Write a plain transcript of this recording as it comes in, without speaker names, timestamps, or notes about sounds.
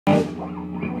Hey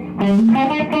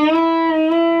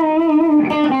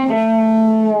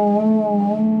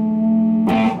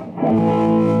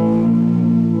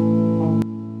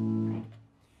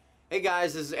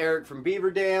guys, this is Eric from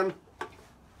Beaver Dam.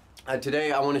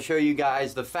 Today I want to show you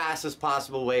guys the fastest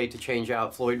possible way to change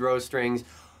out Floyd Rose strings,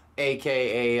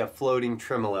 aka a floating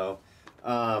tremolo.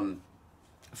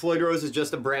 Floyd Rose is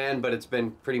just a brand, but it's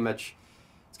been pretty much,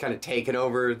 it's kind of taken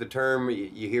over the term.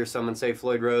 You hear someone say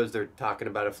Floyd Rose, they're talking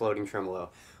about a floating tremolo,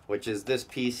 which is this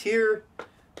piece here.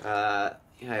 I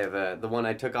have the one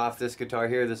I took off this guitar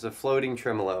here. This is a floating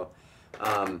tremolo.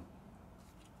 I'm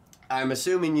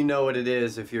assuming you know what it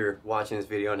is if you're watching this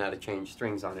video and how to change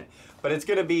strings on it. But it's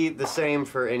going to be the same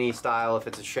for any style. If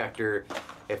it's a Schecter,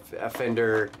 if a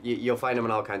Fender, you'll find them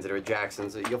in all kinds of different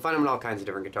Jacksons. You'll find them in all kinds of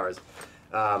different guitars.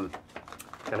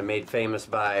 Kind of made famous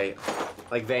by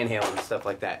like Van Halen and stuff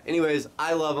like that. Anyways,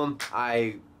 I love them.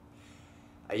 I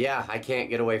can't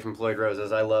get away from Floyd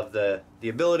Roses. I love the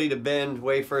ability to bend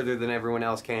way further than everyone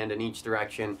else can in each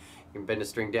direction. You can bend a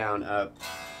string down, up.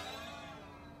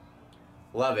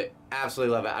 Love it.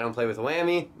 Absolutely love it. I don't play with a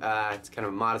whammy. It's kind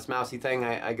of a modest mousy thing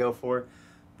I go for.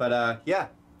 But yeah,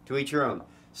 to each your own.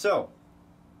 So,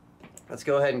 let's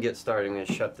go ahead and get started. I'm going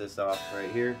to shut this off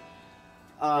right here.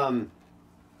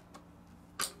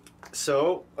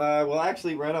 Well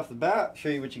actually right off the bat, show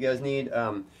you what you guys need.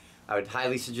 I would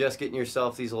highly suggest getting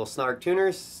yourself these little snark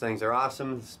tuners. These things are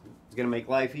awesome. It's going to make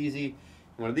life easy.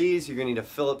 One of these, you're going to need a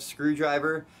Phillips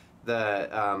screwdriver.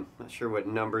 Not sure what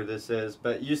number this is,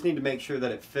 but you just need to make sure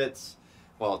that it fits.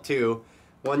 Well, two.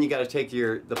 One, you got to take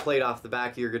the plate off the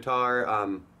back of your guitar.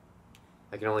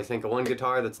 I can only think of one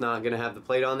guitar that's not going to have the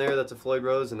plate on there. That's a Floyd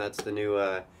Rose, and that's the new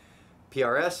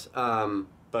PRS.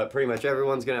 But pretty much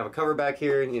everyone's going to have a cover back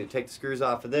here. You need to take the screws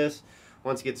off of this.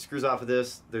 Once you get the screws off of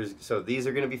this, so these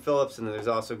are going to be Phillips, and then there's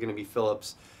also going to be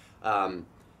Phillips.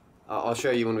 I'll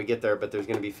show you when we get there, but there's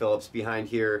going to be Phillips behind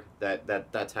here.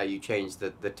 That's how you change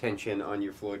the tension on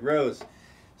your Floyd Rose.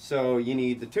 So you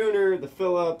need the tuner, the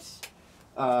Phillips.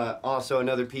 Also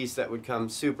another piece that would come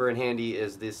super in handy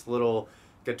is this little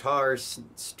guitar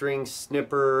string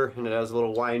snipper, and it has a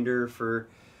little winder for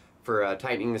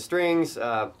tightening the strings.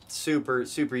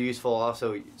 Super useful.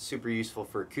 Also super useful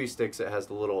for acoustics. It has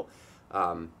the little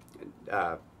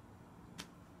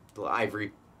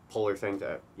ivory puller thing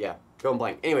to, yeah, going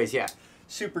blank. Anyways, yeah,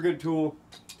 super good tool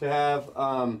to have.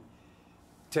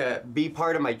 To be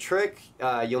part of my trick,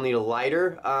 you'll need a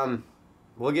lighter.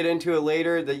 We'll get into it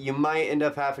later that you might end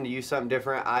up having to use something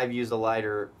different. I've used a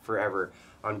lighter forever.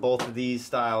 On both of these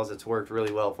styles, it's worked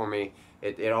really well for me.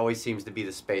 It always seems to be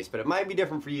the space, but it might be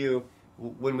different for you.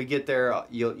 When we get there,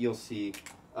 you'll see.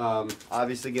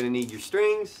 Obviously gonna need your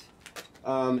strings.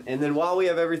 And then while we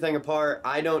have everything apart,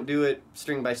 I don't do it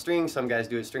string by string. Some guys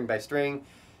do it string by string.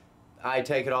 I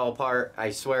take it all apart.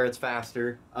 I swear it's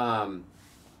faster. And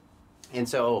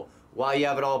so while you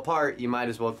have it all apart, you might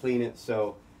as well clean it.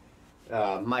 So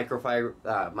microfiber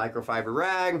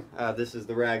rag. This is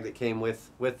the rag that came with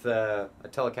a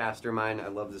Telecaster of mine. I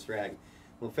love this rag.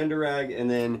 Little Fender rag, and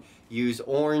then use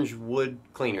orange wood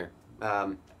cleaner.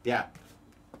 Yeah,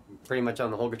 pretty much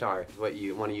on the whole guitar is what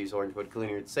you want to use. Orange wood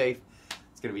cleaner. It's safe.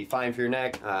 It's gonna be fine for your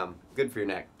neck. Good for your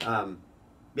neck.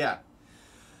 Yeah.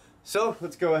 So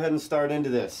let's go ahead and start into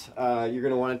this. You're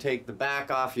gonna want to take the back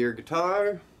off your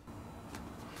guitar.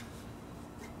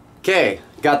 Okay,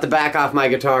 got the back off my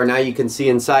guitar. Now you can see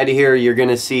inside of here, you're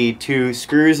gonna see two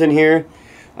screws in here.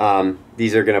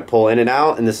 These are gonna pull in and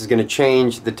out, and this is gonna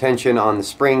change the tension on the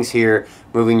springs here,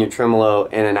 moving your tremolo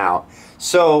in and out.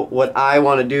 So what I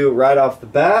wanna do right off the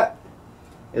bat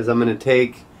is I'm gonna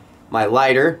take my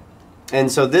lighter.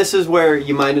 And so this is where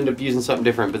you might end up using something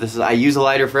different, but I use a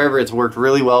lighter forever. It's worked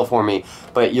really well for me.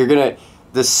 But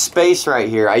the space right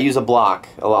here, I use a block.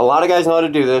 A lot of guys know how to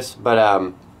do this,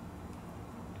 but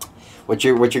what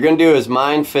you're gonna do is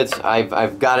mine fits.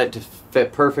 I've got it to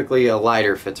fit perfectly. A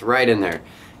lighter fits right in there,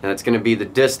 and it's gonna be the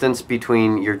distance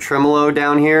between your tremolo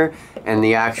down here and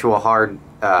the actual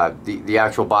the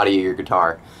actual body of your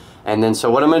guitar. And then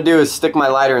so what I'm gonna do is stick my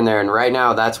lighter in there, and right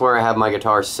now that's where I have my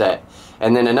guitar set.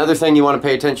 And then another thing you want to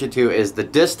pay attention to is the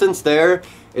distance there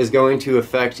is going to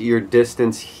affect your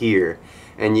distance here.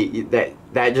 And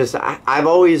I've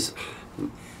always,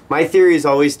 my theory is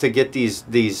always to get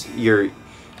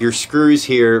your screws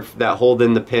here that hold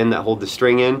in the pin, that hold the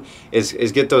string in, is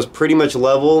get those pretty much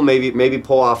level, maybe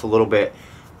pull off a little bit.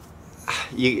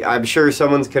 I'm sure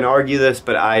someone can argue this,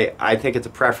 but I think it's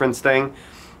a preference thing.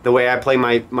 The way I play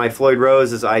my Floyd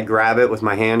Rose is I grab it with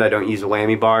my hand. I don't use a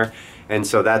whammy bar. And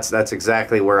so that's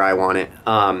exactly where I want it.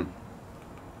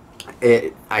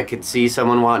 I could see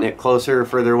someone wanting it closer or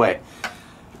further away.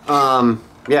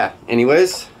 yeah,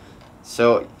 anyways,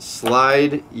 so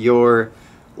slide your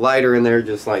lighter in there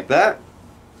just like that.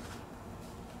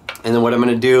 And then what I'm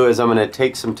going to do is I'm going to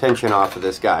take some tension off of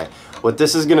this guy. What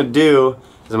this is going to do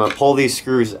is I'm going to pull these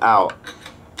screws out.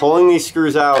 Pulling these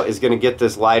screws out is going to get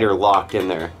this lighter locked in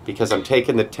there because I'm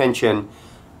taking the tension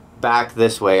back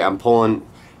this way. I'm pulling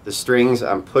the strings,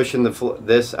 I'm pushing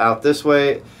this out this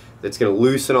way. It's going to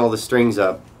loosen all the strings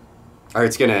up. Or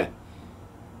it's going to,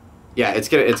 yeah, it's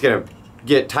going to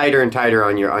get tighter and tighter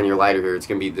on your lighter here. It's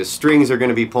going to be, the strings are going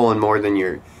to be pulling more than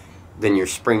your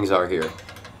springs are here.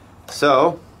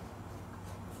 So,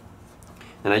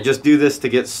 and I just do this to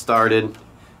get started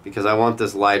because I want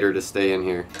this lighter to stay in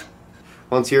here.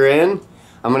 Once you're in,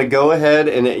 I'm going to go ahead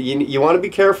and you want to be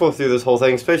careful through this whole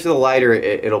thing, especially the lighter,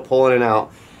 it'll pull in and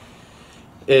out,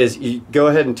 is you go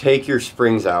ahead and take your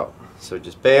springs out. So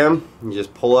just bam, you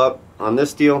just pull up on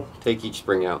this deal, take each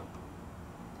spring out.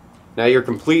 Now you're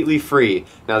completely free.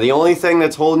 Now the only thing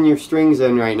that's holding your strings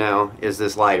in right now is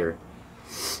this lighter.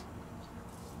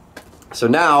 So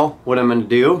now what I'm going to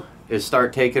do is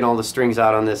start taking all the strings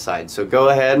out on this side. So go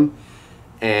ahead,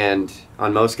 and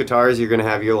on most guitars you're going to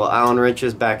have your little Allen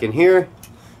wrenches back in here.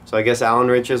 So I guess Allen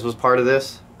wrenches was part of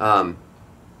this.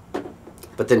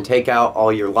 But then take out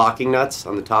all your locking nuts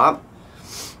on the top.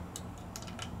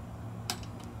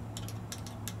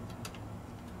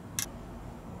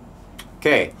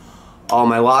 Okay, all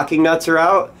my locking nuts are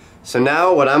out. So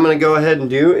now what I'm going to go ahead and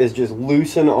do is just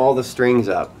loosen all the strings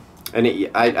up. And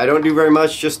I don't do very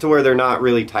much, just to where they're not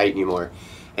really tight anymore.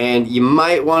 And you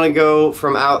might want to go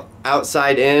from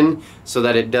outside in so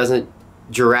that it doesn't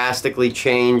drastically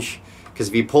change. Because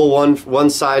if you pull one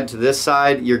side to this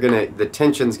side, the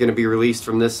tension's gonna be released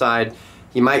from this side.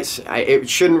 You might, it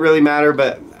shouldn't really matter,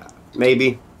 but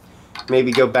maybe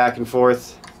go back and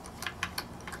forth.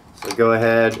 So go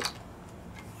ahead.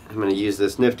 I'm gonna use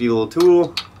this nifty little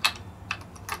tool.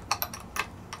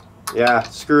 Yeah,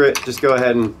 screw it. Just go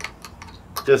ahead and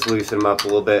just loosen them up a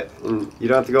little bit. And you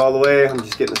don't have to go all the way. I'm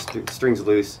just getting the strings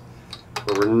loose,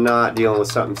 but we're not dealing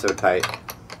with something so tight.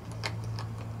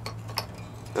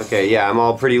 Okay, yeah, I'm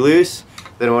all pretty loose.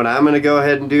 Then what I'm going to go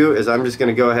ahead and do is I'm just going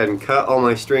to go ahead and cut all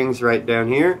my strings right down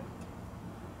here.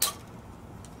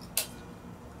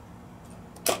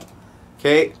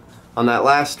 Okay, on that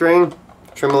last string,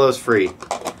 tremolo's free.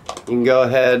 You can go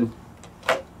ahead,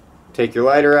 take your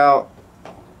lighter out,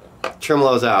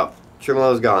 tremolo's out,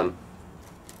 tremolo's gone.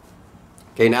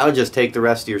 Okay, now just take the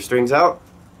rest of your strings out.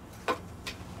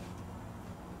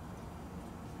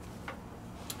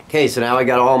 Okay, so now I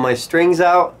got all my strings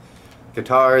out.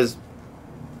 Guitar is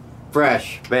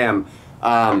fresh. Bam.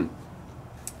 Now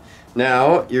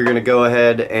you're gonna go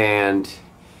ahead and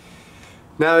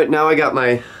now I got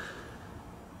my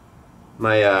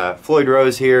Floyd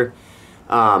Rose here.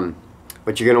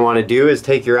 What you're gonna want to do is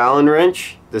take your Allen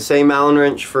wrench, the same Allen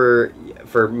wrench for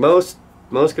most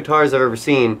guitars I've ever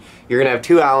seen. You're gonna have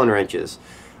two Allen wrenches.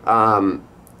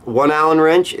 One Allen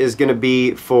wrench is going to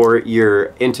be for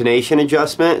your intonation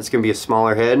adjustment. It's going to be a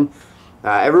smaller head.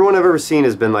 Everyone I've ever seen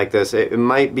has been like this. It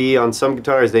might be on some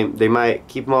guitars, they might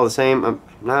keep them all the same. I'm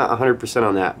not 100%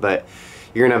 on that, but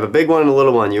you're going to have a big one and a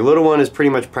little one. Your little one is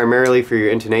pretty much primarily for your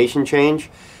intonation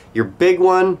change. Your big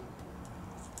one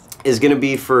is going to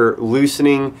be for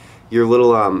loosening your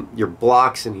little your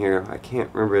blocks in here. I can't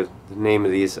remember the name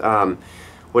of these.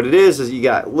 What it is you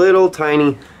got little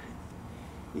tiny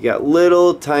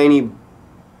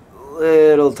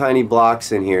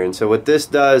blocks in here, and so what this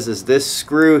does is this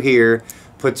screw here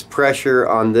puts pressure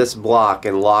on this block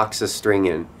and locks a string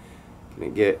in.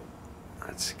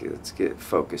 Let's get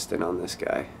focused in on this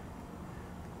guy.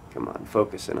 Come on,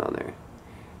 focus in on there.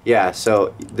 Yeah,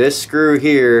 so this screw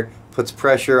here puts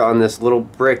pressure on this little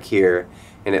brick here,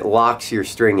 and it locks your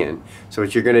string in. So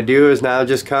what you're going to do is now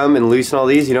just come and loosen all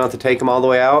these. You don't have to take them all the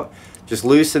way out. Just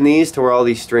loosen these to where all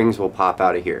these strings will pop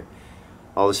out of here.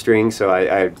 All the strings, so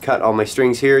I cut all my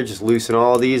strings here, just loosen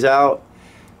all these out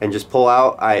and just pull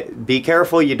out. Be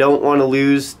careful, you don't want to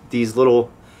lose these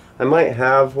little, I might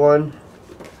have one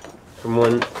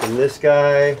from this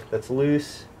guy that's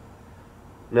loose.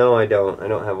 No, I don't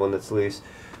have one that's loose.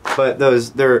 But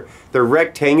they're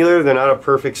rectangular, they're not a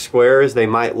perfect square as they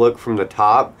might look from the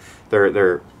top.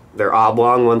 They're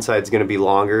oblong, one side's going to be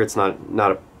longer, it's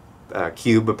not a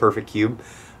cube, a perfect cube,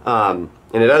 and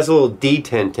it has a little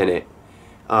detent in it,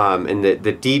 and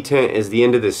the detent is the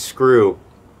end of this screw.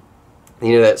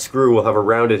 You know, that screw will have a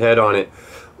rounded head on it,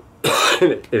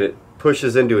 and it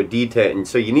pushes into a detent, and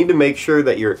so you need to make sure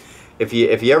that if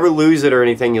you ever lose it or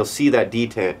anything, you'll see that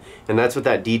detent, and that's what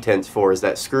that detent's for, is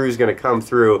that screw is going to come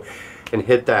through and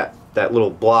hit that little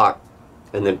block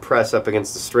and then press up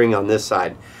against the string on this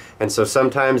side. And so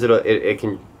sometimes it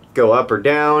can go up or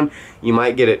down. You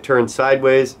might get it turned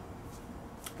sideways.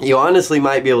 You honestly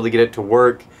might be able to get it to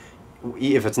work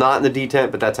if it's not in the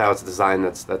detent, but that's how it's designed.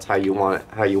 That's how you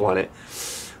want it.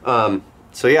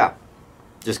 So yeah,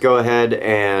 just go ahead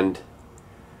and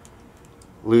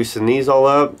loosen these all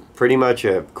up. Pretty much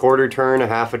a quarter turn, a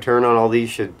half a turn on all these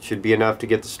should be enough to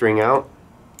get the string out.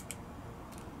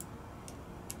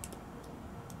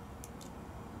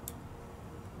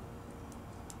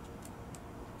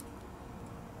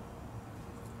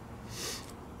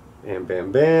 Bam,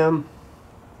 bam, bam.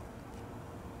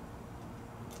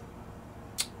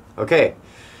 Okay,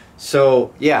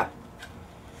 so yeah,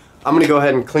 I'm gonna go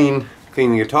ahead and clean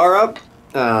the guitar up.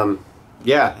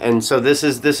 Yeah, and so this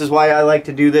is why I like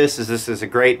to do this. This is a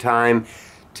great time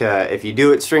to, if you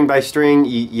do it string by string,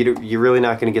 you're really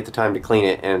not going to get the time to clean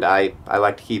it. And I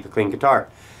like to keep a clean guitar.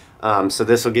 So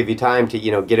this will give you time to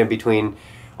get in between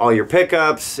all your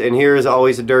pickups. And here is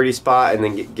always a dirty spot, and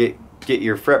then get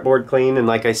your fretboard clean. And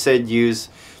like I said,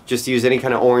 just use any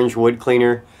kind of orange wood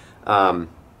cleaner.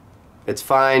 It's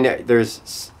fine.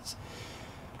 There's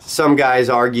some guys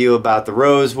argue about the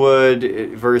rosewood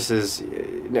versus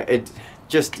it.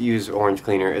 Just use orange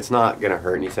cleaner. It's not gonna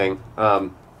hurt anything.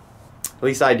 At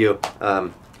least I do.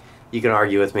 You can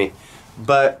argue with me,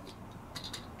 but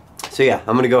so yeah,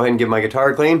 I'm gonna go ahead and give my guitar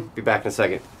a clean. Be back in a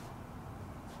second.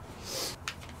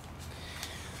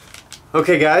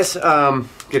 Okay, guys,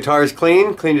 guitar's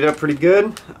cleaned it up pretty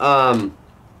good. So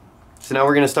now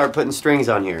we're gonna start putting strings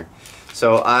on here.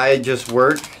 So I just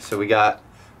worked. So we got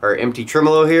our empty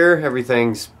tremolo here.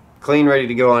 Everything's clean, ready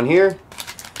to go on here.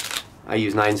 I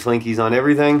use 9 slinkies on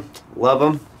everything. Love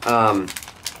them.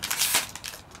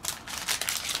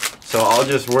 So I'll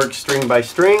just work string by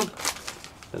string.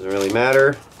 Doesn't really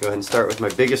matter. Go ahead and start with my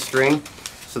biggest string.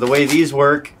 So the way these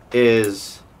work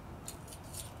is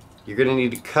you're going to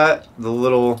need to cut the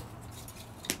little...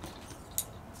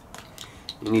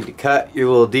 You need to cut your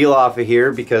little deal off of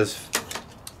here because,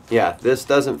 yeah, this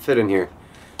doesn't fit in here.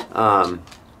 And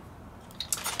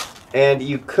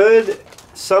you could...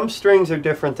 Some strings are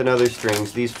different than other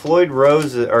strings. These Floyd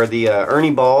Roses, or the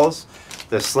Ernie balls,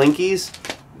 the slinkies,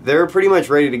 they're pretty much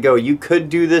ready to go. You could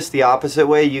do this the opposite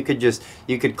way. You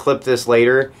could clip this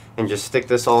later and just stick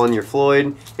this all in your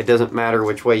Floyd. It doesn't matter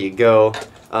which way you go.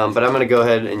 But I'm going to go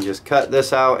ahead and just cut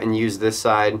this out and use this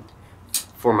side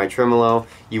for my tremolo.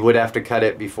 You would have to cut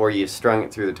it before you strung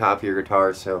it through the top of your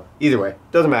guitar. So either way,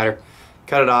 doesn't matter.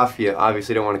 Cut it off. You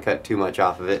obviously don't want to cut too much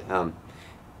off of it.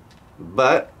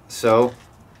 So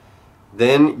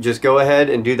then just go ahead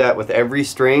and do that with every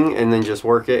string and then just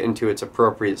work it into its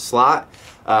appropriate slot.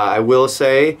 I will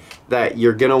say that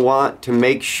you're going to want to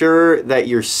make sure that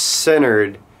you're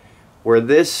centered where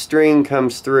this string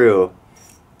comes through.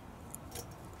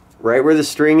 Right where the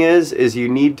string is you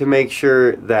need to make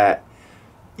sure that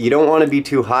you don't want to be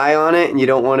too high on it and you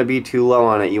don't want to be too low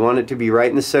on it. You want it to be right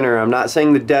in the center. I'm not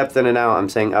saying the depth in and out. I'm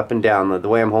saying up and down, the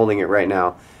way I'm holding it right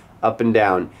now. Up and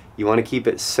down. You want to keep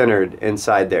it centered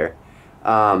inside there.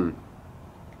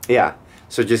 Yeah,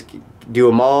 so just do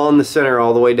them all in the center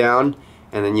all the way down,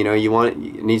 and then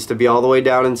it needs to be all the way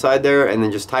down inside there, and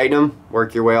then just tighten them,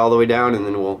 work your way all the way down, and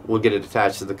then we'll get it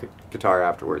attached to the guitar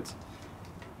afterwards.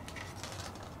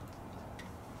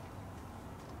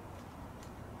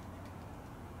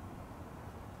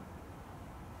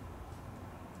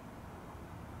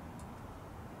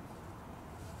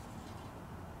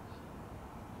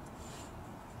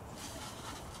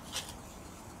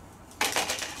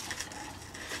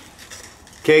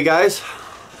 Okay guys,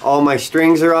 all my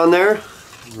strings are on there.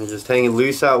 I'm just hanging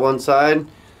loose out one side.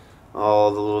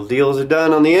 All the little deals are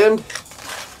done on the end.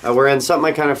 We're in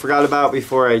something I kind of forgot about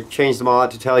before I changed them all out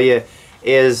to tell you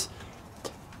is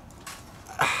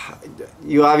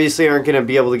you obviously aren't going to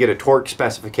be able to get a torque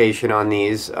specification on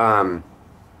these. At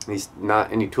least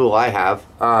not any tool I have.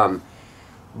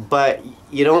 But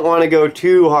you don't want to go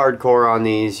too hardcore on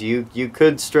these. You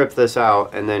could strip this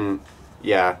out and then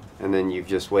and then you've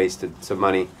just wasted some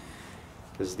money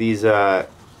because these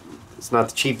it's not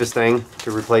the cheapest thing to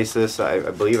replace this.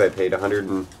 I believe I paid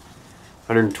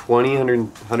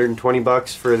 120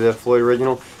 bucks for the Floyd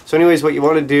original. So anyways, what you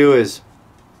want to do is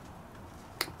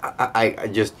I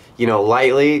just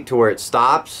lightly to where it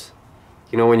stops.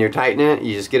 When you're tightening it,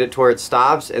 you just get it to where it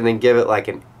stops and then give it like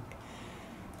an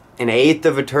eighth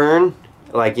of a turn.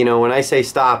 Like when I say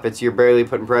stop, it's you're barely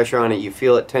putting pressure on it. You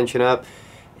feel it tension up.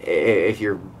 If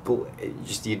you're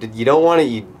you don't want it,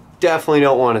 you definitely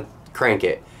don't want to crank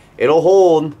it. It'll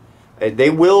hold.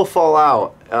 They will fall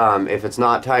out if it's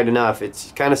not tight enough.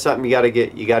 It's kind of something you gotta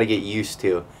get used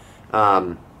to.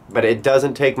 But it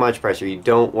doesn't take much pressure. You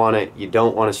don't want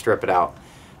to strip it out.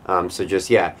 So just,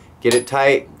 yeah, get it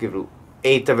tight, give it an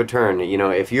eighth of a turn. You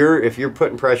know, if you're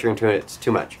putting pressure into it, it's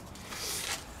too much.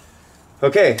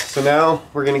 Okay, so now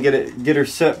we're gonna get her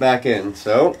set back in.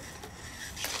 So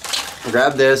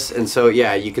grab this, and so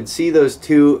yeah, you can see those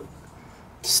two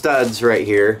studs right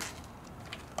here.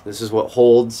 This is what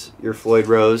holds your Floyd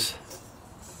Rose.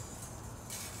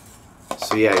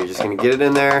 So yeah, you're just gonna get it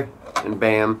in there, and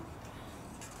bam,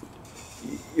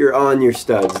 you're on your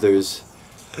studs. There's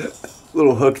a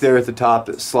little hook there at the top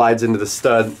that slides into the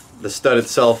stud. The stud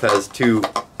itself has two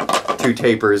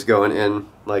tapers going in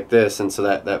like this, and so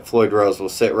that Floyd Rose will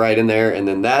sit right in there, and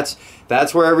then that's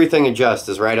where everything adjusts,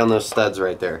 is right on those studs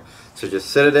right there. So just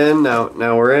sit it in.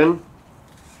 Now we're in.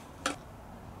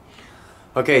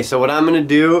 Okay, so what I'm going to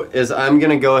do is I'm going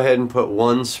to go ahead and put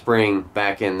one spring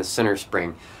back in, the center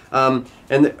spring.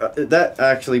 That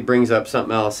actually brings up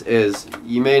something else. Is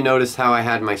you may notice how I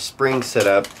had my spring set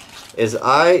up.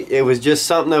 It was just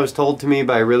something that was told to me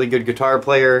by a really good guitar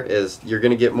player, is you're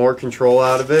going to get more control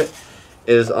out of it,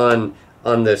 is on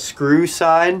the screw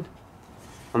side.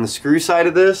 On the screw side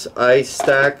of this, I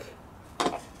stack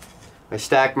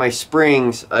my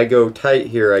springs. I go tight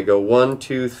here. I go 1,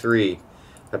 2, 3.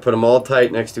 I put them all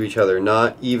tight next to each other,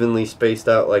 not evenly spaced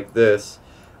out like this.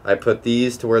 I put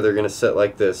these to where they're going to sit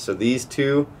like this. So these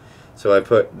two, so I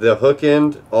put the hook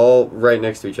end all right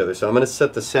next to each other. So I'm going to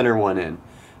set the center one in.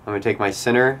 I'm going to take my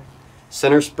center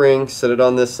spring, set it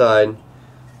on this side.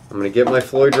 I'm going to get my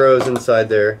Floyd Rose inside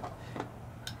there,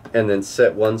 and then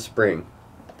set one spring.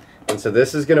 And so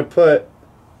this is going to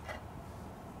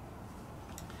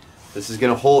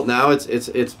hold. Now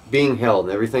it's being held.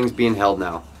 Everything's being held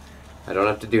now. I don't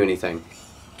have to do anything.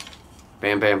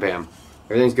 Bam, bam, bam.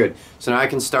 Everything's good. So now I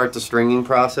can start the stringing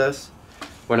process.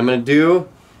 What I'm going to do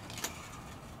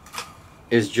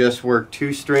is just work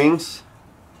 2 strings.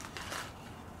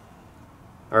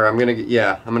 Or I'm going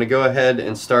to go ahead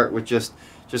and start with just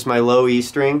my low E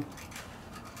string.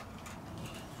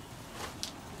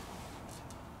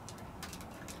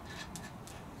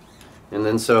 And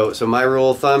then so my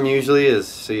rule of thumb usually is,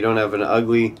 so you don't have an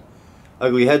ugly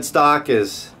headstock,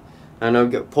 is, I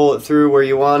don't know, pull it through where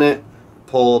you want it.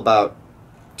 Pull about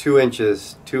 2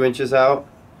 inches out,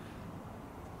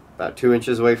 about 2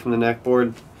 inches away from the neck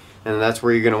board, and that's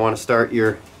where you're going to want to start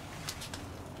your.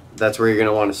 That's where you're going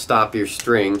to want to stop your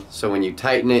string. So when you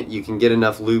tighten it, you can get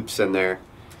enough loops in there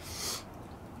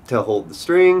to hold the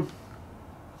string.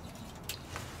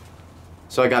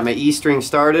 So I got my E string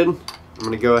started. I'm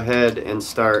going to go ahead and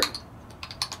start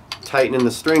tightening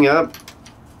the string up.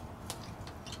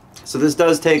 So this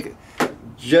does take.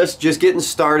 Just getting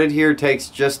started here takes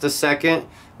just a second.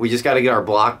 We just got to get our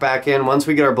block back in. Once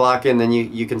we get our block in, then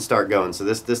you can start going. So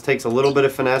this takes a little bit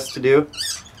of finesse to do.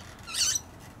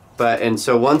 And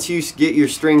so once you get your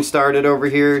string started over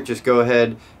here, just go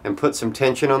ahead and put some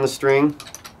tension on the string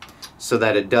so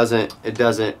that it doesn't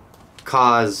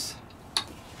cause.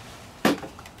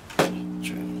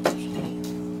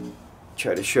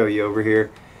 Try to show you over here.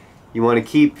 You want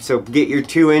to get your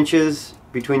 2 inches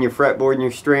between your fretboard and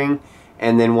your string.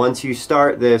 And then once you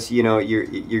start this, you know,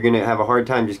 you're going to have a hard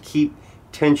time. Just keep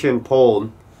tension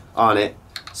pulled on it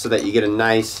so that you get a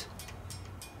nice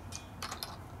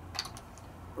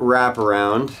wrap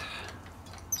around.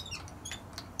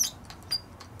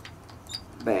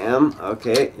 Bam.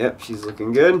 Okay. Yep, she's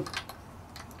looking good.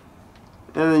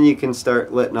 And then you can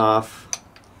start letting off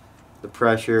the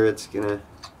pressure. It's gonna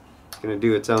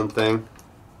do its own thing.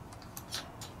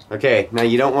 Okay, now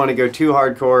you don't want to go too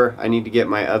hardcore. I'm going to get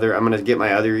my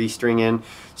other E string in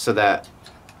so that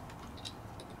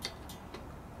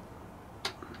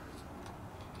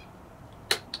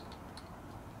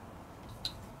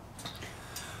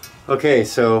okay,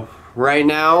 so right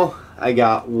now I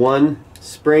got 1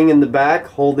 spring in the back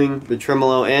holding the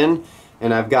tremolo in,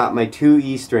 and I've got my 2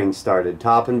 E strings started,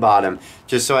 top and bottom,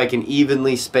 just so I can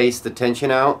evenly space the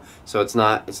tension out so it's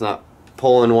not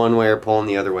pulling one way or pulling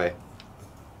the other way.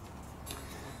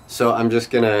 So I'm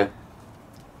just gonna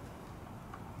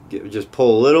just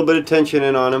pull a little bit of tension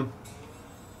in on them.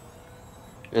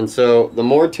 And so the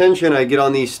more tension I get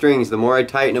on these strings, the more I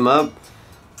tighten them up,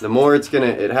 the more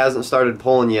it hasn't started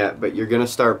pulling yet, but you're gonna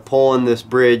start pulling this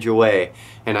bridge away.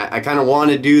 And I kind of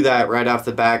want to do that right off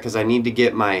the bat because I need to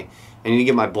get my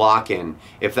block in.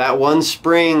 If that one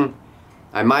spring,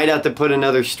 I might have to put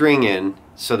another string in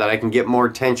so that I can get more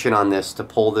tension on this to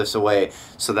pull this away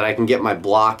so that I can get my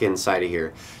block inside of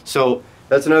here. So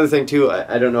that's another thing too.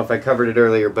 I don't know if I covered it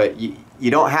earlier, but you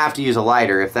don't have to use a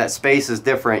lighter. If that space is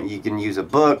different, you can use a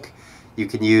book. You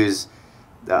can use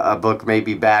a book may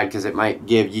be bad because it might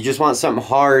give. You just want something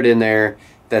hard in there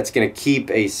that's going to keep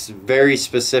a very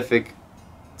specific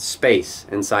space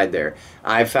inside there.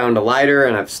 I've found a lighter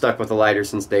and I've stuck with the lighter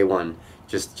since day one.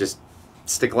 Just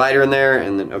stick lighter in there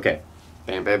and then, okay,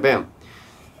 bam, bam, bam.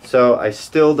 So I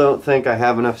still don't think I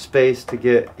have enough space to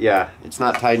get, yeah, it's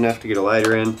not tight enough to get a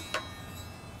lighter in.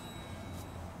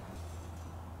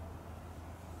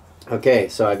 Okay,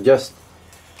 so I just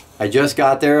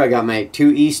got there. I got my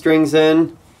 2 E strings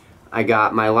in. I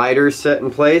got my lighter set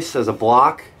in place as a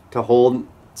block to hold.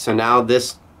 So now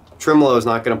this tremolo is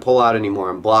not going to pull out anymore.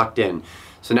 I'm blocked in.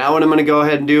 So now what I'm going to go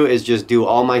ahead and do is just do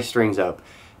all my strings up.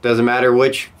 Doesn't matter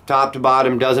which top to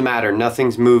bottom, doesn't matter.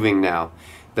 Nothing's moving now.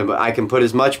 I can put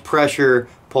as much pressure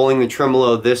pulling the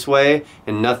tremolo this way,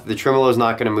 and the tremolo is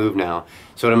not going to move now.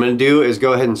 So what I'm going to do is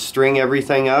go ahead and string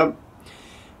everything up,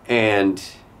 and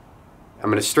I'm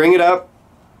going to string it up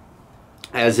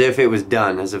as if it was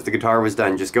done, as if the guitar was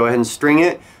done. Just go ahead and string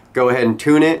it, go ahead and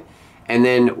tune it, and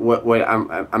then what I'm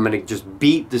going to just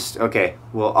beat this. Okay,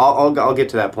 well I'll get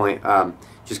to that point.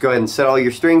 Just go ahead and set all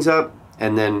your strings up,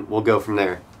 and then we'll go from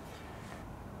there.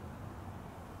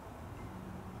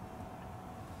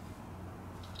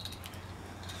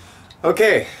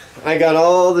 Okay, I got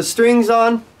all the strings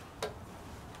on.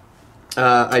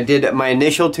 I did my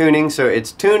initial tuning, so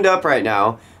it's tuned up right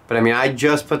now. But I mean, I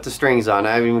just put the strings on.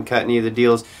 I haven't even cut any of the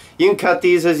deals. You can cut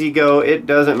these as you go. It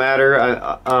doesn't matter.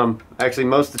 Actually,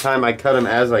 most of the time I cut them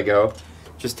as I go,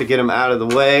 just to get them out of the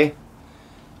way.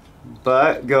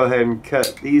 But go ahead and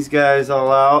cut these guys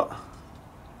all out.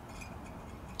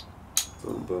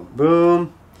 Boom, boom,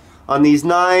 boom. On these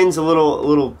 9s, a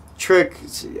little trick.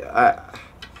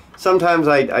 Sometimes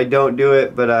I don't do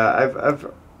it, but I've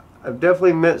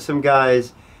definitely met some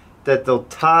guys that they'll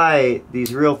tie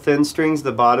these real thin strings,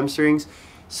 the bottom strings,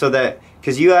 so that,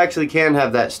 because you actually can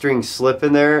have that string slip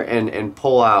in there and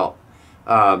pull out.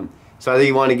 So either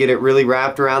you want to get it really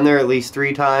wrapped around there at least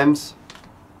 3 times,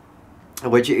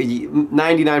 which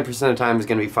 99% of the time is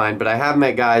going to be fine, but I have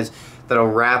met guys that'll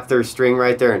wrap their string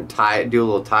right there and tie it, do a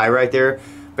little tie right there.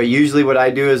 But usually what I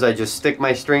do is I just stick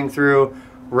my string through,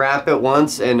 wrap it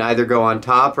once, and either go on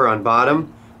top or on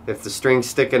bottom. If the string's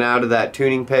sticking out of that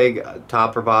tuning peg,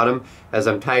 top or bottom, as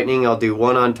I'm tightening, I'll do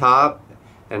 1 on top,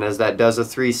 and as that does a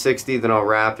 360, then I'll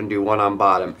wrap and do 1 on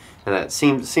bottom, and that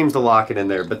seems to lock it in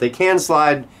there. But they can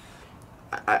slide.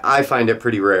 I find it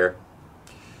pretty rare.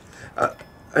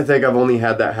 I think I've only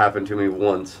had that happen to me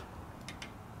once.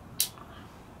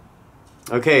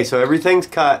 Okay, so everything's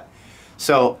cut.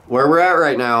 So where we're at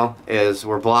right now is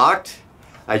we're blocked.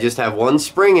 I just have 1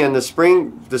 spring in. The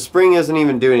spring isn't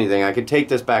even doing anything. I could take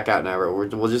this back out now.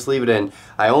 We'll just leave it in.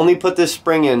 I only put this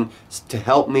spring in to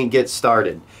help me get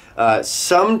started.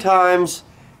 Sometimes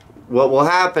what will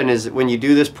happen is when you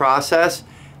do this process,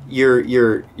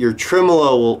 your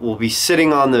tremolo will be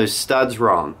sitting on those studs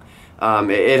wrong.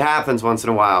 It happens once in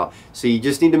a while. So you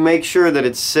just need to make sure that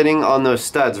it's sitting on those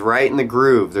studs right in the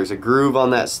groove. There's a groove on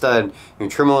that stud. Your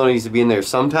tremolo needs to be in there.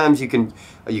 Sometimes you can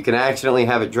accidentally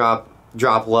have it drop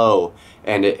low,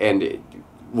 and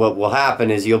what will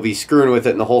happen is you'll be screwing with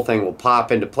it and the whole thing will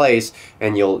pop into place,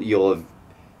 and you'll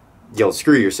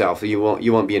screw yourself. You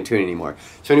won't be in tune anymore.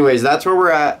 So anyways, that's where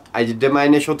we're at. I did my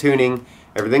initial tuning.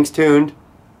 Everything's tuned.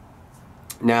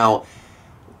 Now,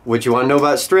 what you want to know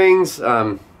about strings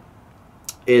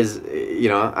is, you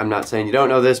know, I'm not saying you don't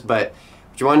know this, but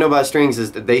what you want to know about strings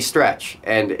is that they stretch,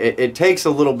 and it takes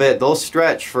a little bit. They'll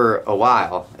stretch for a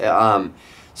while.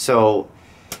 So,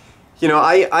 you know,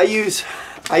 I use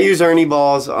Ernie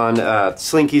balls on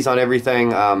slinkies on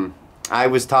everything. I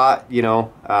was taught, you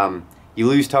know, you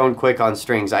lose tone quick on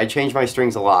strings. I change my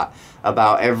strings a lot.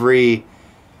 About every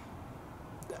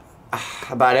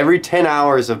 10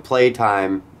 hours of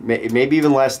playtime, maybe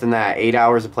even less than that, 8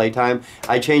 hours of playtime,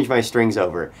 I change my strings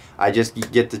over. I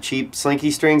just get the cheap slinky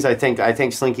strings. I think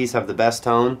slinkies have the best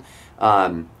tone.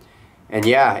 And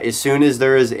yeah, as soon as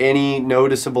there is any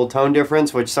noticeable tone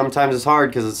difference, which sometimes is hard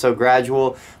because it's so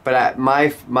gradual, but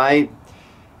my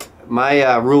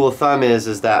rule of thumb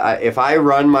is that if I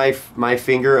run my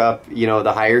finger up, you know,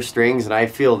 the higher strings, and I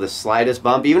feel the slightest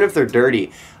bump, even if they're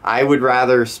dirty, I would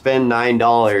rather spend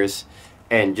 $9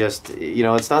 and just, you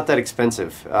know, it's not that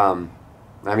expensive.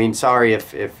 I mean, sorry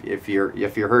if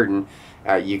you're hurting.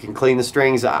 You can clean the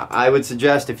strings. I would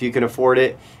suggest, if you can afford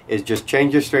it, is just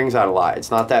change your strings out a lot.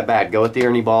 It's not that bad. Go with the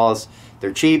Ernie balls.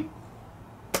 They're cheap.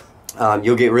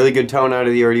 You'll get really good tone out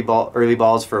of the early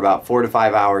balls for about 4 to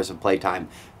 5 hours of playtime.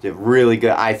 They're really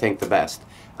good. I think the best.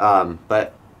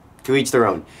 But to each their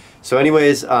own. So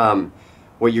anyways,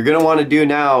 what you're going to want to do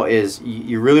now is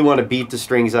you really want to beat the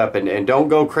strings up, and don't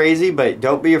go crazy, but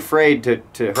don't be afraid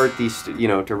to hurt these, you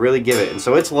know, to really give it. And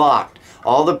so it's locked.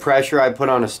 All the pressure I put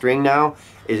on a string now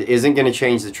isn't going to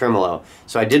change the tremolo.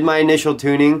 So I did my initial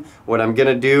tuning. What I'm going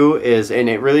to do is, and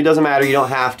it really doesn't matter, you don't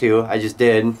have to, I just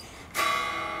did, and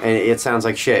it sounds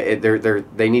like shit.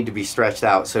 They need to be stretched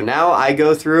out. So now I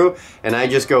go through and I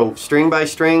just go string by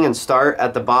string and start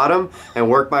at the bottom and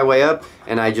work my way up,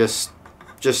 and I just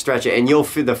stretch it. And you'll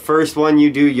feel, the first one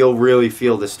you do, you'll really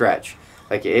feel the stretch.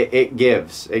 Like it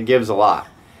gives a lot.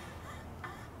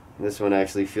 This one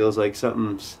actually feels like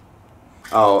something's,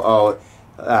 right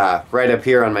up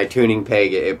here on my tuning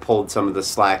peg, it pulled some of the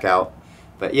slack out.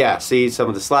 But yeah, see, some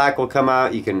of the slack will come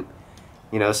out. You can,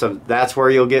 you know, so that's where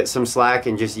you'll get some slack,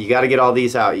 and just, you got to get all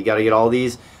these out. You got to get all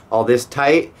this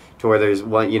tight to where there's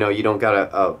one, you know, you don't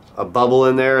got a bubble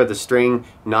in there, or the string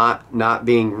not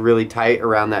being really tight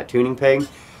around that tuning peg.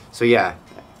 So yeah,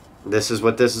 this is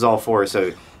what this is all for.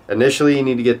 So initially you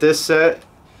need to get this set.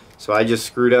 So I just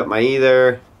screwed up my E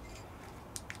there.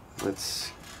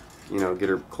 Let's, you know, get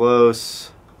her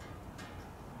close.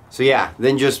 So yeah,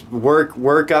 then just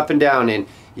work up and down, and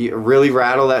you really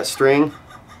rattle that string.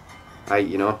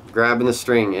 You know, grabbing the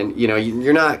string, and you know,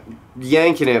 you're not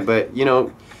yanking it, but you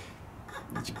know,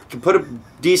 you can put a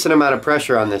decent amount of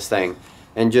pressure on this thing,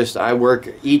 and just, I work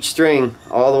each string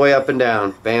all the way up and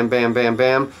down. Bam, bam, bam,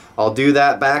 bam. I'll do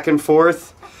that back and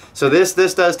forth. So this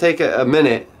does take a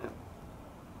minute,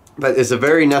 but it's a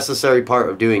very necessary part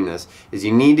of doing this, is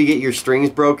you need to get your strings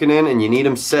broken in, and you need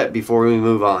them set before we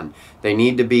move on. They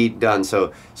need to be done.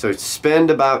 So spend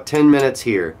about 10 minutes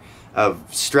here of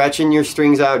stretching your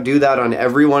strings out. Do that on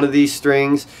every one of these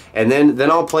strings, and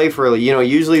then I'll play for, you know,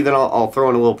 usually then I'll throw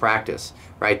in a little practice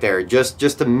right there, just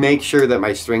to make sure that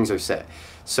my strings are set.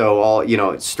 So I'll, you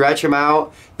know, stretch them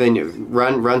out, then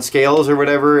run scales or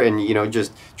whatever, and you know,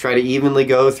 just try to evenly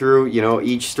go through, you know,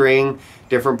 each string,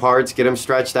 different parts, get them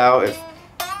stretched out. If,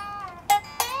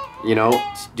 you know,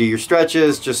 do your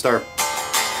stretches, just start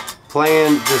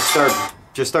playing,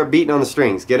 just start beating on the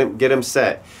strings, get them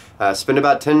set. Spend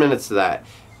about 10 minutes to that,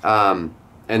 and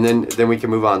then we can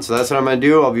move on. So that's what I'm gonna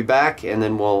do. I'll be back, and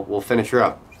then we'll finish her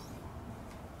up.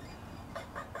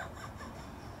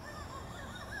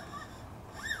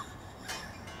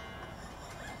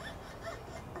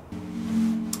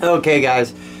 Okay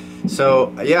guys,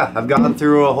 so yeah, I've gone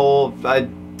through a whole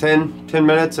 10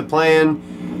 minutes of playing.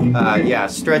 Yeah,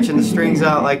 stretching the strings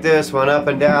out like this, went up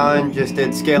and down, just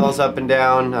did scales up and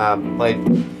down,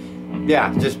 played,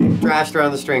 yeah, just thrashed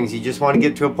around the strings. You just want to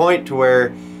get to a point to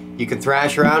where you can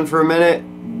thrash around for a minute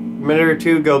or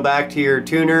two, go back to your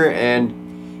tuner,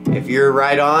 and if you're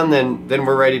right on, then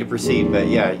we're ready to proceed. But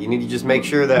yeah, you need to just make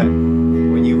sure that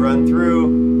when you run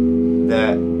through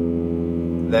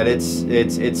that it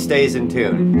stays in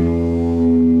tune.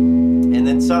 And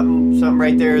then something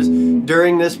right there is,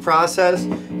 during this process,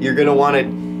 you're gonna want to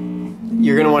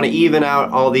even out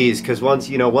all these, because once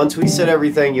we set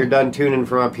everything, you're done tuning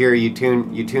from up here, you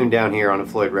tune down here on a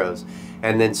Floyd Rose,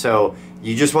 and then so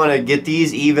you just want to get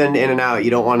these even in and out.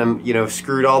 You don't want them, you know,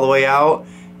 screwed all the way out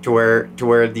to where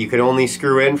you could only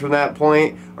screw in from that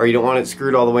point, or you don't want it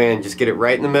screwed all the way in. Just get it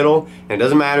right in the middle, and it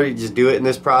doesn't matter. You just do it in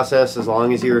this process, as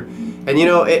long as you're, and you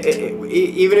know,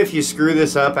 even if you screw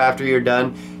this up after you're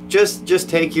done, just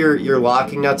take your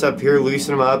locking nuts up here,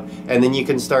 loosen them up, and then you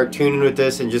can start tuning with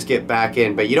this and just get back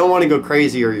in. But you don't want to go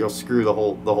crazy, or you'll screw the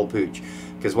whole pooch.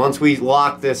 Because once we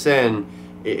lock this in,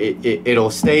 it'll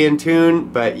stay in tune,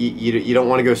 but you don't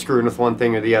want to go screwing with one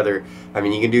thing or the other. I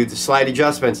mean, you can do the slight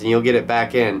adjustments and you'll get it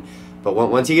back in. But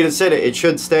once you get it set, it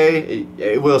should stay.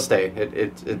 It will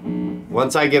stay.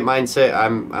 Once I get mine set,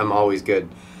 I'm always good.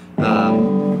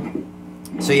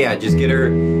 So yeah, just get her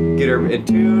in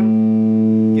tune.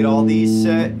 Get all these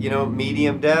set, you know,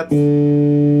 medium depth.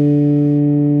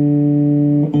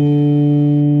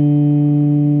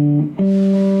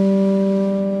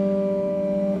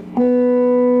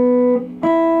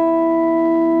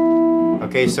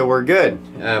 Okay, so we're good.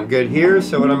 I'm good here.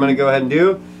 So what I'm going to go ahead and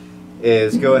do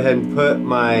is go ahead and put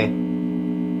my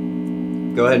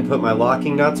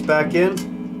locking nuts back in.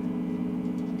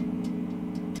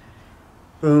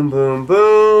 Boom, boom,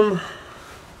 boom.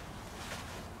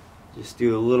 Just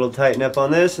do a little tighten up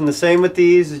on this, and the same with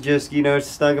these, is just, you know,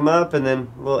 snug them up, and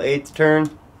then a little eighth turn,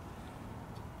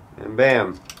 and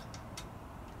bam,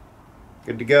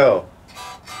 good to go.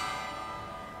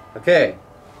 Okay,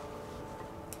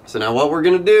 so now what we're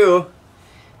gonna do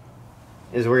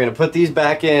is we're gonna put these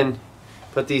back in,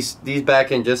 put these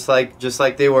back in just like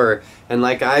they were. And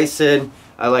like I said,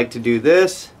 I like to do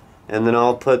this, and then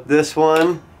I'll put this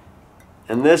one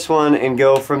and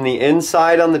go from the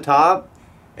inside on the top,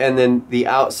 and then the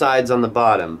outsides on the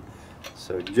bottom.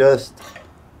 So just,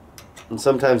 and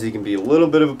sometimes you can be a little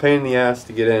bit of a pain in the ass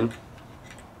to get in.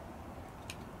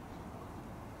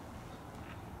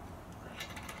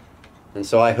 And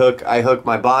so I hook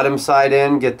my bottom side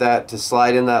in, get that to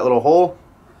slide in that little hole,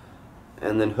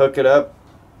 and then hook it up,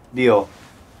 deal.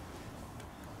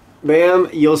 Bam.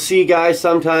 You'll see guys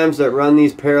sometimes that run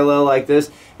these parallel like this,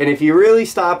 and if you really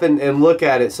stop and look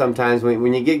at it sometimes,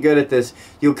 when you get good at this,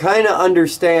 you'll kind of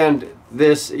understand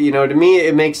this. You know, to me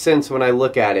it makes sense when I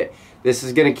look at it. This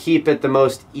is going to keep it the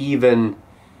most even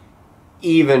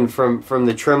from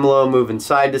the tremolo moving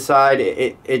side to side.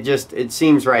 It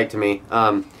seems right to me.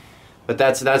 But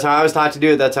that's how I was taught to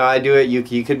do it. That's how I do it.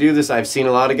 You could do this. I've seen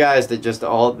a lot of guys that just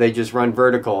run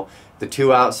vertical, the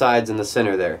two outsides in the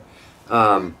center there.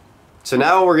 So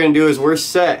now what we're gonna do is we're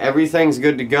set. Everything's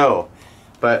good to go.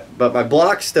 But my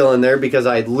block's still in there because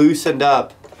I loosened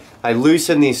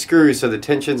these screws, so the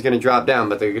tension's gonna drop down.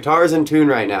 But the guitar's in tune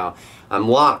right now. I'm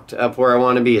locked up where I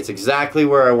want to be. It's exactly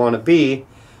where I want to be.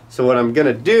 So what I'm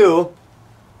gonna do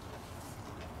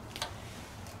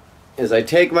is I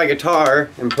take my guitar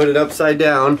and put it upside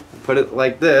down, put it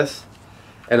like this,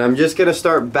 and I'm just gonna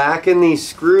start backing these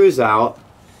screws out.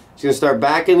 Just gonna start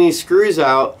backing these screws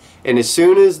out, and as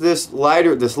soon as this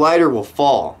lighter will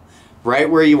fall right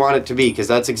where you want it to be, because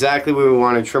that's exactly where we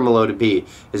want a tremolo to be.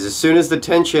 Is as soon as the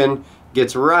tension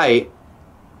gets right,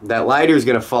 that lighter is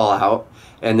gonna fall out,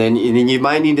 and then you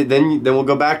might need to then we'll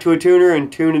go back to a tuner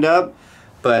and tune it up.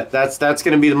 But that's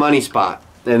gonna be the money spot,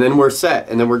 and then we're set,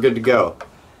 and then we're good to go.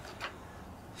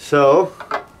 So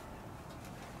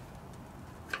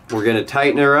we're going to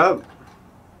tighten her up.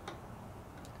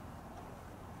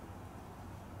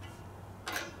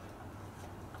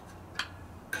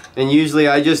 And usually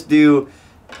I just do,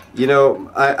 you know,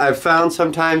 I've found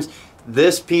sometimes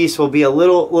this piece will be a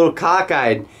little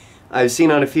cockeyed. I've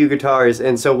seen on a few guitars,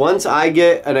 and so once I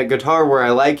get a guitar where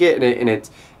I like it,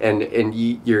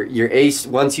 your A,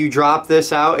 once you drop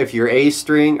this out, if your A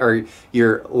string or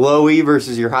your low E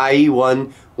versus your high E,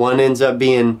 one ends up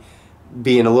being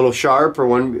a little sharp, or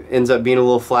one ends up being a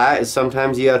little flat, is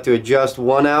sometimes you have to adjust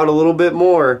one out a little bit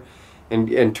more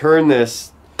and turn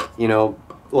this, you know,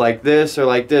 like this or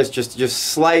like this, just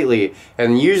slightly.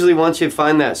 And usually once you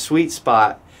find that sweet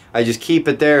spot, I just keep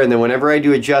it there, and then whenever I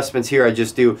do adjustments here, I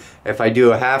just do, if I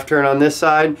do a half turn on this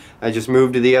side, I just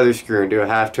move to the other screw and do a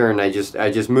half turn. I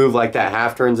just move like that,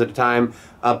 half turns at a time,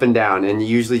 up and down, and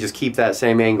usually just keep that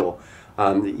same angle.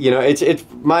 You know,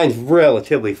 mine's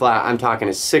relatively flat. I'm talking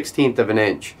a 1/16 of an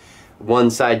inch.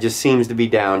 One side just seems to be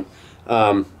down.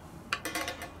 But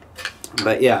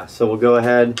yeah, so we'll go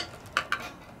ahead,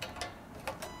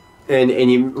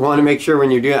 and you want to make sure when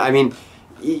you're doing, I mean,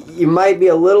 you might be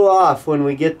a little off when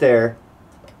we get there.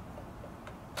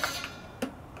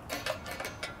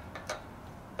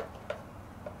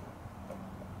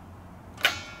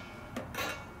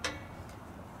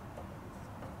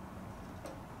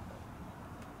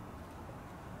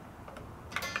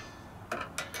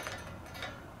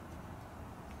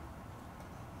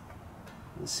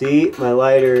 See, my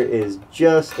lighter is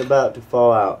just about to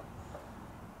fall out.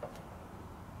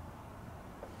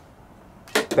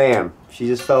 Bam, she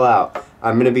just fell out.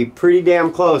 I'm going to be pretty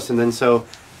damn close, and then so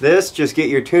this, just get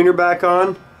your tuner back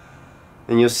on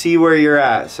and you'll see where you're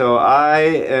at. So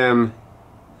I'm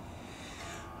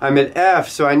at F,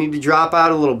 so I need to drop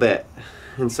out a little bit.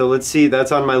 And so let's see,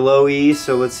 that's on my low E,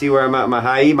 so let's see where I'm at my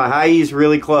high E. My high E is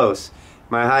really close.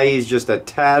 My high E is just a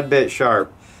tad bit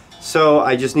sharp. So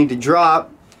I just need to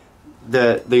drop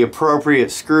the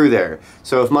appropriate screw there.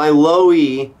 So if my low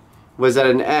E was at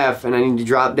an F and I need to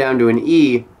drop down to an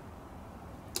E,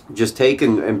 just take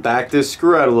and back this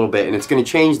screw out a little bit, and it's going to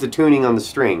change the tuning on the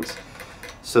strings.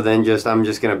 So then I'm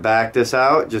just going to back this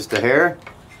out just a hair,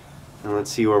 and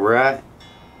let's see where we're at.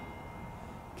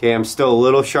 Okay, I'm still a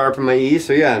little sharp in my E,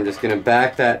 so yeah, I'm just going to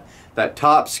back that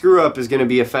top screw up is going to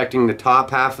be affecting the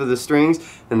top half of the strings,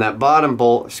 and that bottom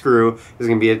bolt screw is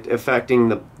going to be affecting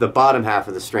the bottom half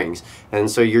of the strings. And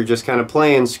so you're just kind of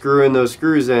playing, screwing those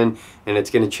screws in, and it's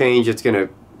going to change, it's going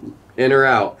to in or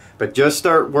out. But just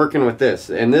start working with this.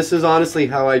 And this is honestly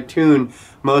how I tune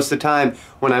most of the time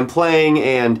when I'm playing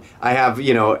and I have,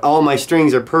 you know, all my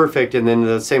strings are perfect, and then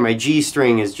let's say my G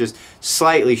string is just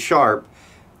slightly sharp.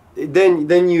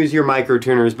 Then use your micro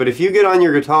tuners. But if you get on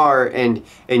your guitar and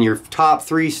your top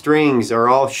 3 strings are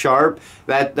all sharp,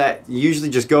 that usually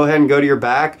just go ahead and go to your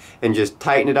back and just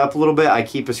tighten it up a little bit. I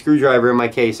keep a screwdriver in my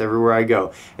case everywhere I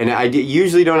go, and I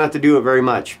usually don't have to do it very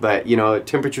much, but you know, a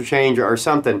temperature change or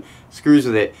something screws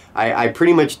with it. I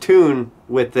pretty much tune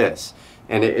with this,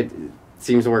 and it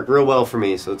seems to work real well for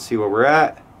me. So let's see where we're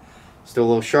at. Still a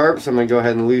little sharp, so I'm going to go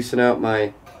ahead and loosen out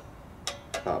my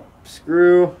top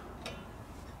screw.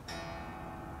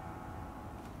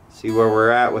 See where we're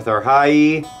at with our high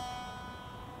E,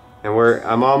 and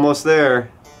I'm almost there.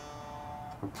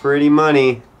 pretty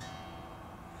money.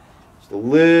 Just a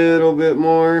little bit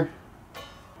more.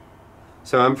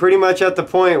 So I'm pretty much at the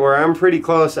point where I'm pretty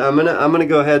close. I'm gonna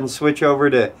go ahead and switch over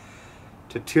to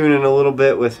tuning a little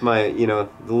bit with my, you know,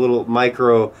 the little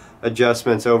micro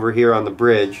adjustments over here on the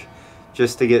bridge,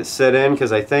 just to get set in,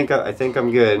 because I think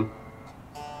I'm good.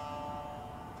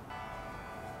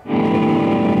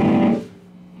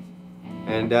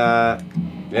 And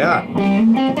yeah.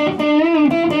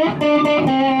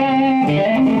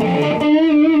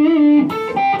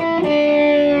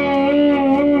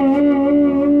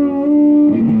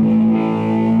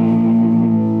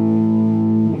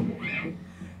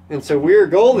 And so we're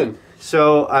golden.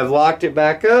 So I've locked it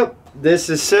back up. This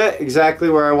is set exactly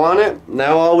where I want it.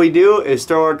 Now all we do is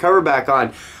throw our cover back on.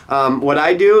 What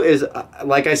I do is,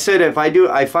 like I said,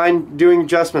 I find doing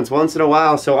adjustments once in a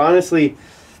while. So honestly,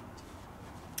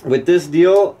 with this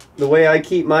deal, the way I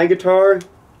keep my guitar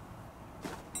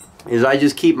is I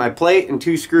just keep my plate and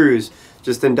 2 screws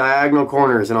just in diagonal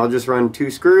corners, and I'll just run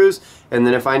 2 screws, and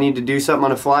then if I need to do something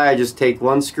on a fly, I just take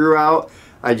 1 screw out,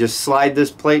 I just slide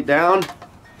this plate down,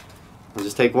 I'll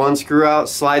just take 1 screw out,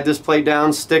 slide this plate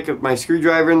down, stick my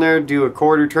screwdriver in there, do a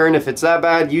 1/4 turn. If it's that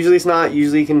bad, usually it's not.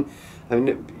 Usually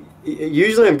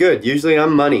usually I'm good. Usually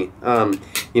I'm money.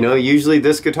 You know, usually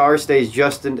this guitar stays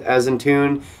just as in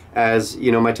tune as,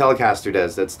 you know, my Telecaster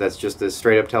does. That's just a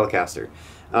straight up Telecaster.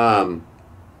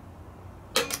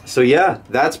 So yeah,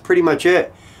 that's pretty much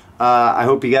it. I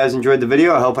hope you guys enjoyed the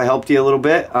video. I hope I helped you a little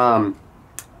bit.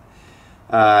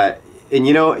 And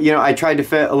you know, I tried to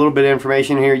fit a little bit of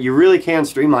information here. You really can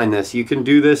streamline this. You can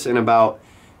do this in about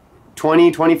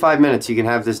 20-25 minutes. You can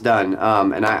have this done.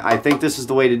 And I think this is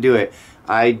the way to do it.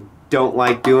 I don't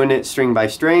like doing it string by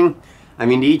string. I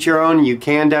mean, to each your own. You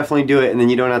can definitely do it, and then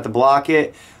you don't have to block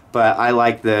it. But I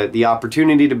like the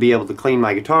opportunity to be able to clean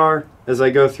my guitar as I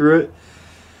go through it.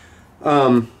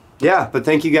 Yeah, but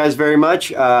thank you guys very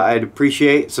much. I'd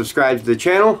appreciate subscribe to the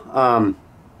channel.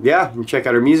 Yeah, and check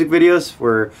out our music videos.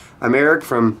 I'm Eric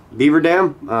from Beaver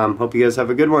Dam. Hope you guys have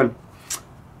a good one.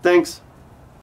 Thanks.